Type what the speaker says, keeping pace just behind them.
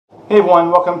Hey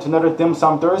everyone, welcome to another Dim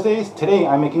Sum Thursdays. Today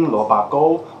I'm making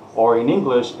lobako, or in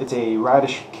English it's a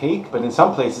radish cake, but in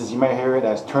some places you might hear it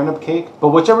as turnip cake. But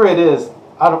whichever it is,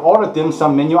 out of all the dim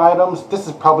sum menu items, this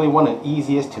is probably one of the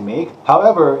easiest to make.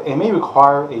 However, it may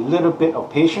require a little bit of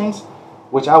patience,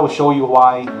 which I will show you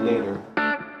why later.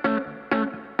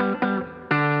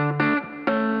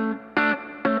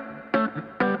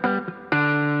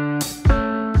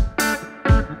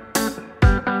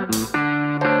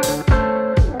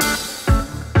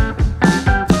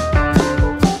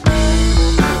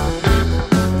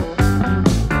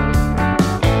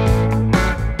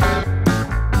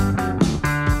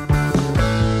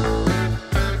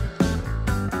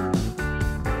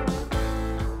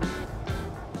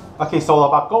 Okay, so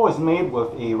lobako is made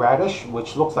with a radish,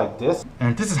 which looks like this.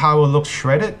 And this is how it looks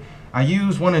shredded. I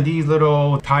use one of these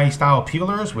little Thai style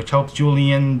peelers, which helps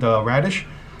julienne the radish.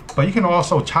 But you can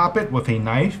also chop it with a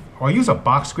knife or use a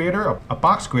box grater. A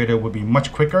box grater would be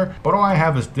much quicker, but all I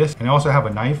have is this, and I also have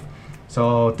a knife.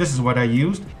 So this is what I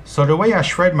used. So the way I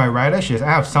shred my radish is I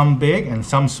have some big and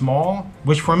some small,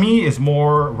 which for me is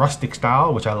more rustic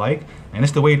style, which I like. And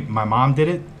it's the way my mom did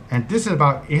it. And this is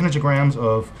about 800 grams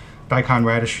of daikon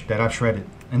radish that I've shredded.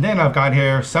 And then I've got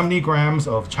here 70 grams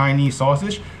of Chinese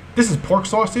sausage. This is pork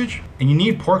sausage, and you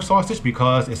need pork sausage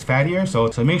because it's fattier,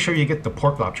 so make sure you get the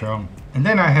pork lapchung. And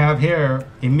then I have here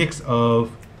a mix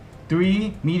of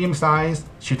 3 medium-sized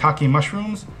shiitake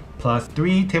mushrooms plus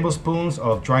 3 tablespoons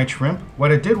of dried shrimp.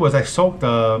 What I did was I soaked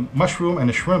the mushroom and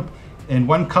the shrimp in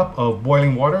 1 cup of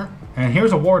boiling water. And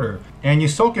here's the water, and you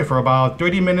soak it for about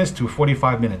 30 minutes to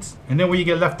 45 minutes. And then what you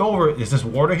get left over is this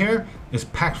water here. It's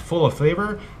packed full of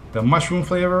flavor. The mushroom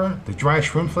flavor, the dried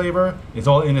shrimp flavor is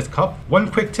all in this cup. One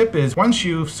quick tip is once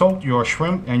you've soaked your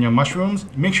shrimp and your mushrooms,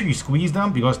 make sure you squeeze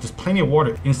them because there's plenty of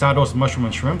water inside those mushroom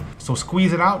and shrimp. So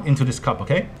squeeze it out into this cup,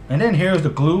 okay? And then here's the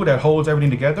glue that holds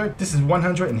everything together. This is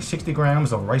 160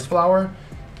 grams of rice flour.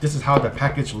 This is how the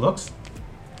package looks.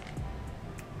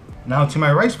 Now to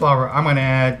my rice flour, I'm gonna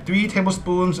add 3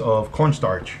 tablespoons of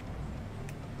cornstarch.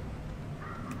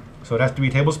 So that's 3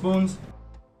 tablespoons.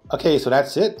 Okay, so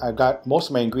that's it. I've got most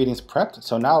of my ingredients prepped,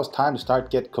 so now it's time to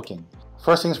start cooking.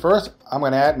 First things first, I'm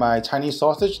gonna add my Chinese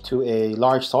sausage to a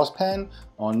large saucepan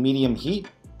on medium heat.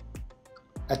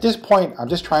 At this point, I'm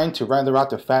just trying to render out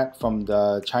the fat from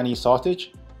the Chinese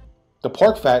sausage. The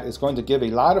pork fat is going to give a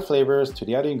lot of flavors to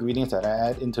the other ingredients that I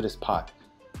add into this pot.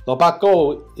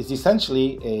 Lobako is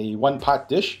essentially a 1-pot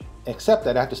dish, except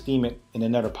that I have to steam it in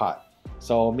another pot.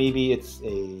 So maybe it's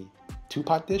a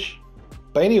 2-pot dish.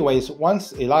 But anyways,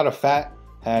 once a lot of fat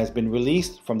has been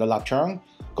released from the lapchung,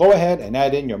 go ahead and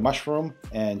add in your mushroom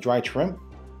and dried shrimp.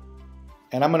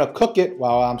 And I'm gonna cook it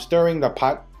while I'm stirring the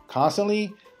pot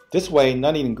constantly. This way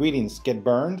none of the ingredients get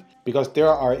burned because there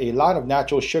are a lot of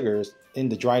natural sugars in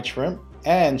the dried shrimp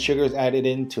and sugars added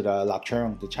into the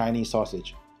lapchung, the Chinese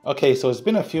sausage. Okay, so it's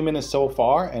been a few minutes so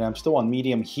far and I'm still on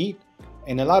medium heat,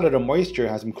 and a lot of the moisture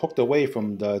has been cooked away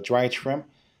from the dried shrimp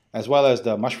as well as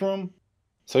the mushroom.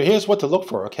 So here's what to look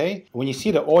for, okay? When you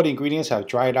see that all the ingredients have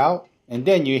dried out and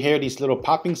then you hear these little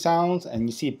popping sounds and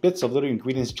you see bits of little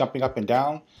ingredients jumping up and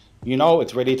down, you know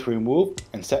it's ready to remove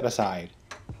and set aside.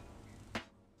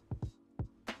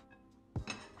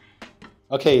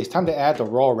 Okay, it's time to add the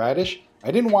raw radish. I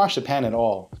didn't wash the pan at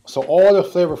all, so all the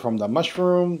flavor from the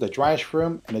mushroom, the dry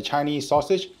shrimp, and the Chinese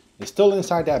sausage is still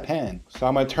inside that pan. So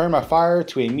I'm going to turn my fire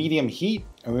to a medium heat,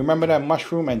 and remember that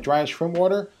mushroom and dried shrimp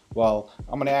water? Well,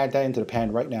 I'm going to add that into the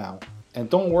pan right now. And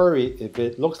don't worry if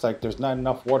it looks like there's not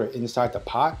enough water inside the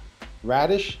pot.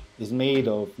 Radish is made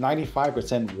of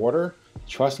 95% water.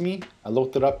 Trust me, I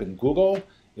looked it up in Google.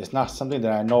 It's not something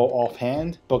that I know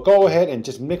offhand, but go ahead and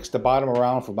just mix the bottom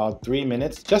around for about 3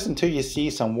 minutes, just until you see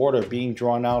some water being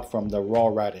drawn out from the raw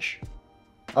radish.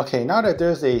 Okay, now that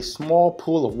there's a small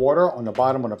pool of water on the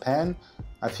bottom of the pan,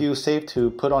 I feel safe to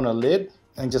put on a lid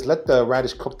and just let the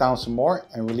radish cook down some more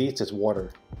and release its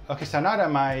water. Okay, so now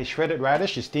that my shredded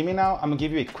radish is steaming now, I'm gonna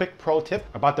give you a quick pro tip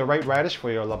about the right radish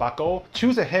for your lobako.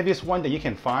 Choose the heaviest one that you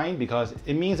can find because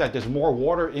it means that there's more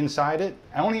water inside it.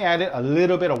 I only added a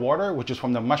little bit of water, which is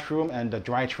from the mushroom and the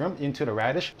dried shrimp, into the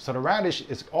radish. So the radish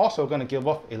is also gonna give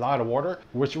off a lot of water,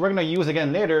 which we're gonna use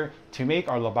again later to make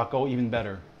our lobako even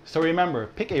better. So remember,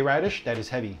 pick a radish that is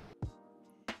heavy.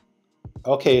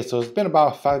 Okay, so it's been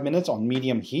about 5 minutes on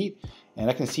medium heat, and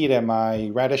I can see that my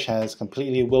radish has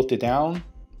completely wilted down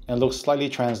and looks slightly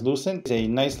translucent. It's a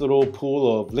nice little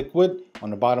pool of liquid on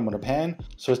the bottom of the pan.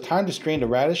 So it's time to strain the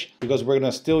radish because we're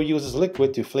gonna still use this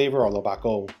liquid to flavor our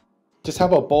lobako. Just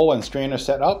have a bowl and strainer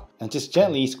set up and just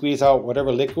gently squeeze out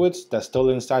whatever liquids that's still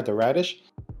inside the radish.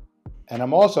 And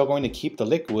I'm also going to keep the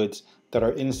liquids that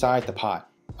are inside the pot.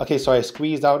 Okay, so I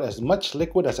squeezed out as much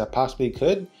liquid as I possibly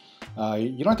could.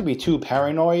 You don't have to be too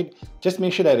paranoid. Just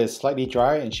make sure that it's slightly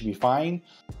dry and it should be fine.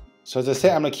 So as I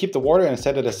said, I'm going to keep the water and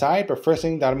set it aside. But first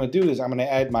thing that I'm going to do is I'm going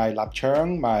to add my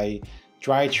lapchung, my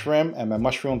dried shrimp, and my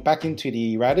mushroom back into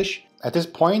the radish. At this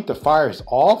point, the fire is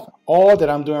off. All that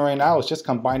I'm doing right now is just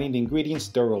combining the ingredients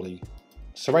thoroughly.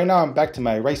 So right now I'm back to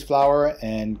my rice flour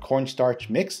and cornstarch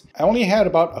mix. I only had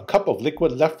about a cup of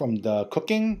liquid left from the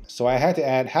cooking, so I had to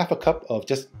add half a cup of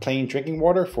just plain drinking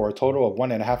water for a total of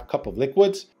 1.5 cups of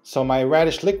liquids. So my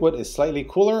radish liquid is slightly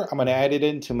cooler. I'm going to add it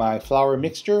into my flour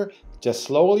mixture just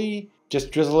slowly.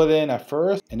 Just drizzle it in at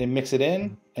first and then mix it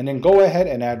in, and then go ahead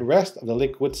and add the rest of the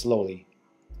liquid slowly.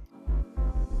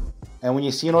 And when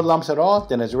you see no lumps at all,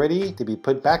 then it's ready to be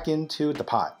put back into the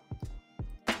pot.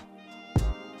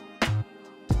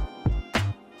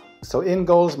 So in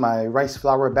goes my rice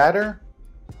flour batter,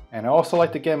 and I also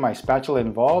like to get my spatula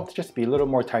involved just to be a little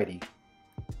more tidy.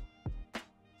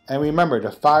 And remember,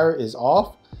 the fire is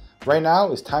off. Right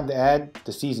now it's time to add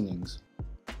the seasonings.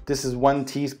 This is 1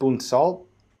 teaspoon salt,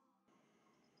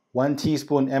 1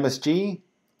 teaspoon MSG.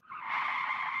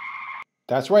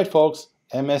 That's right folks,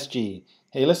 MSG.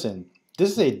 Hey listen,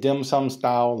 this is a dim sum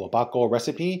style lobako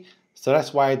recipe, so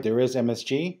that's why there is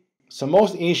MSG. So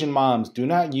most Asian moms do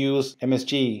not use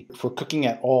MSG for cooking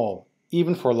at all,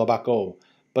 even for lobako.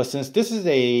 But since this is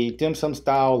a dim sum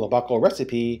style lobako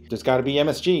recipe, there's got to be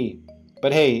MSG.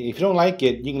 But hey, if you don't like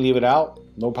it, you can leave it out,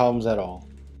 no problems at all.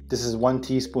 This is 1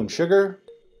 teaspoon sugar.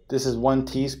 This is 1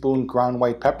 teaspoon ground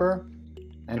white pepper.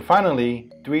 And finally,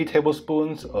 3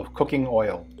 tablespoons of cooking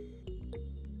oil.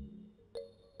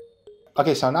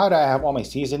 Okay, so now that I have all my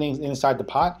seasonings inside the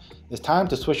pot, it's time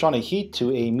to switch on the heat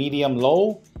to a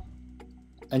medium-low.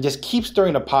 And just keep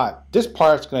stirring the pot. This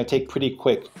part's going to take pretty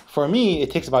quick. For me,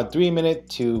 it takes about 3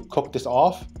 minutes to cook this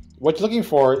off. What you're looking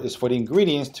for is for the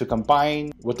ingredients to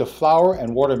combine with the flour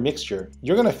and water mixture.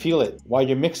 You're going to feel it. While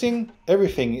you're mixing,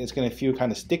 everything is going to feel kind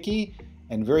of sticky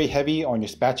and very heavy on your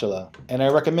spatula. And I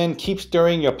recommend keep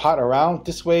stirring your pot around.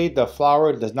 This way the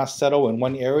flour does not settle in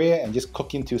one area and just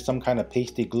cook into some kind of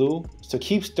pasty glue. So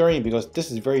keep stirring because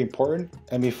this is very important.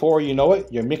 And before you know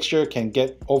it, your mixture can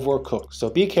get overcooked. So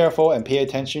be careful and pay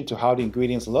attention to how the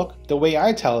ingredients look. The way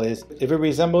I tell is, if it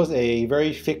resembles a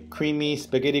very thick, creamy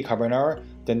spaghetti carbonara,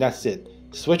 then that's it.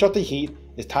 Switch off the heat.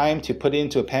 It's time to put it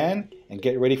into a pan and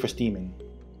get ready for steaming.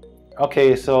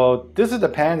 Okay, so this is the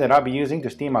pan that I'll be using to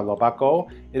steam my lobako.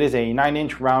 It is a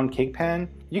 9-inch round cake pan.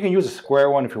 You can use a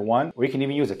square one if you want, or you can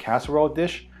even use a casserole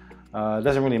dish. It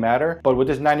doesn't really matter. But with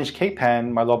this 9-inch cake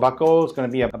pan, my lobako is going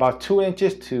to be about 2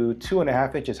 inches to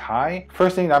 2.5 inches high.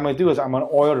 First thing that I'm going to do is I'm going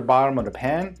to oil the bottom of the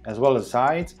pan as well as the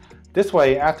sides. This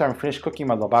way, after I'm finished cooking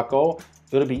my lobako,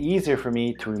 it'll be easier for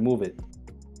me to remove it.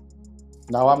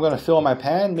 Now I'm going to fill my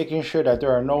pan, making sure that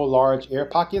there are no large air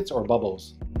pockets or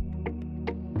bubbles.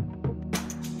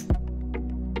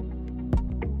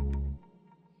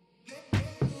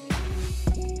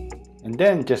 And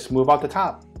then just smooth out the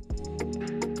top.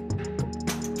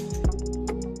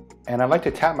 And I like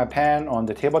to tap my pan on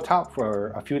the tabletop for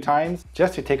a few times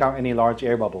just to take out any large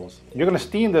air bubbles. You're going to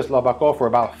steam this lobako for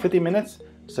about 50 minutes,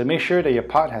 so make sure that your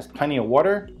pot has plenty of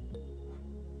water.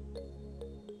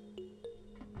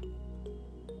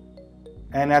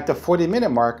 And at the 40-minute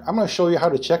mark, I'm going to show you how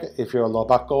to check if your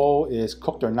lobako is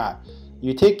cooked or not.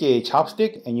 You take a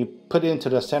chopstick and you put it into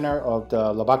the center of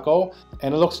the lobako,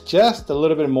 and it looks just a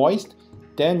little bit moist.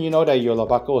 Then you know that your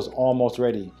lobako is almost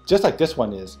ready, just like this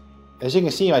one is. As you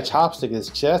can see, my chopstick is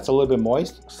just a little bit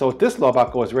moist, so this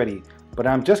lobako is ready. But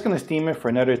I'm just going to steam it for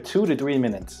another 2 to 3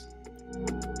 minutes.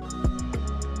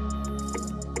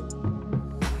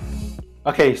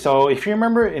 Okay, so if you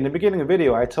remember in the beginning of the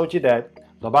video, I told you that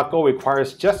lobako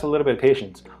requires just a little bit of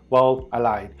patience. Well, I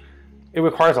lied. It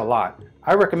requires a lot.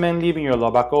 I recommend leaving your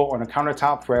lobako on the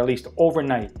countertop for at least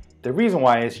overnight. The reason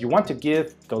why is you want to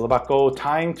give the lobako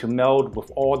time to meld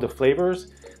with all the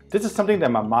flavors. This is something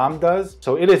that my mom does,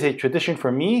 so it is a tradition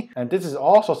for me, and this is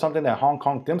also something that Hong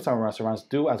Kong dim sum restaurants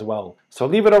do as well. So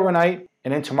leave it overnight,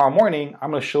 and then tomorrow morning,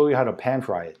 I'm going to show you how to pan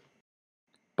fry it.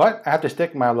 But I have to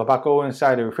stick my lobako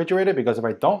inside the refrigerator because if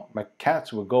I don't, my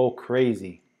cats will go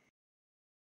crazy.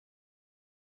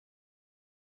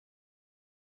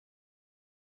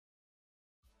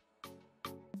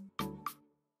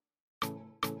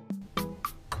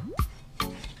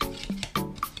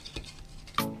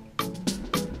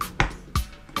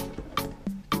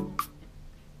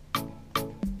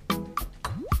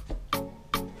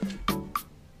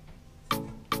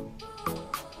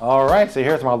 Alright, so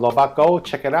here's my lobako.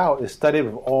 Check it out. It's studded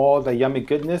with all the yummy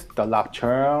goodness, the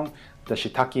lapchung, the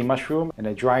shiitake mushroom, and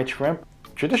the dried shrimp.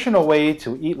 Traditional way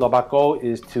to eat lobako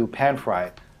is to pan fry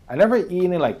it. I never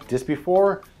eaten it like this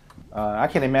before. I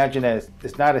can imagine that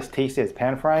it's not as tasty as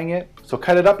pan frying it. So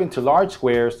cut it up into large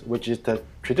squares, which is the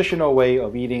traditional way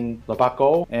of eating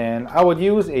lobako. And I would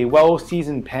use a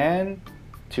well-seasoned pan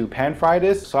to pan fry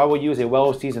this. So I will use a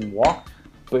well-seasoned wok.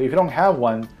 But if you don't have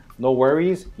one, no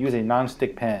worries, use a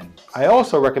non-stick pan. I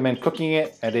also recommend cooking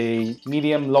it at a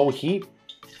medium-low heat.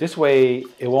 This way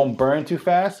it won't burn too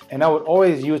fast. And I would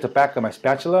always use the back of my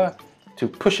spatula to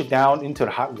push it down into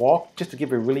the hot wok just to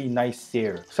give it a really nice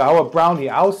sear. So I will brown the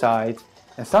outsides,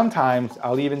 and sometimes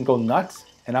I'll even go nuts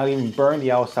and I'll even burn the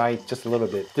outside just a little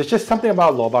bit. There's just something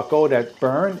about lobako that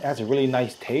burn has a really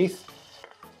nice taste.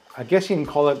 I guess you can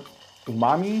call it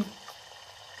umami,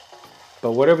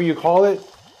 but whatever you call it,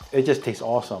 it just tastes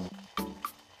awesome.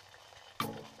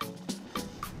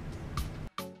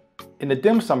 In the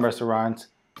dim sum restaurants,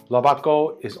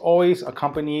 lobako is always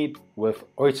accompanied with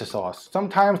oyster sauce.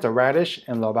 Sometimes the radish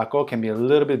and lobako can be a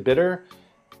little bit bitter.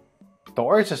 The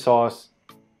oyster sauce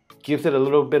gives it a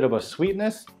little bit of a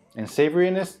sweetness and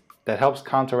savoriness that helps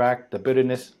counteract the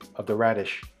bitterness of the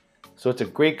radish. So it's a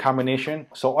great combination.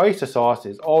 So oyster sauce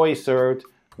is always served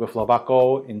with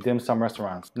lobako in dim sum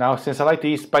restaurants. Now, since I like to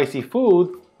eat spicy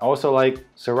food, I also like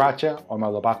sriracha on my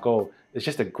lobako. It's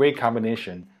just a great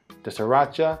combination. The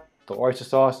sriracha, the oyster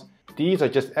sauce, these are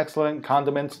just excellent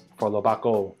condiments for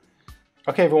lobako.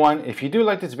 Okay everyone, if you do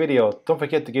like this video, don't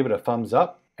forget to give it a thumbs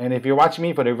up. And if you're watching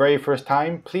me for the very first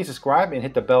time, please subscribe and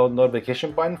hit the bell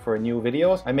notification button for new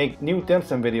videos. I make new dim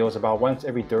sum videos about once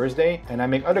every Thursday, and I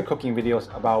make other cooking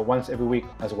videos about once every week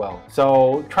as well.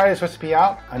 So try this recipe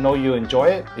out. I know you enjoy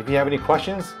it. If you have any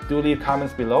questions, do leave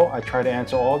comments below. I try to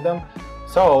answer all of them.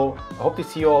 So I hope to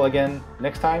see you all again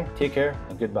next time. Take care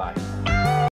and goodbye.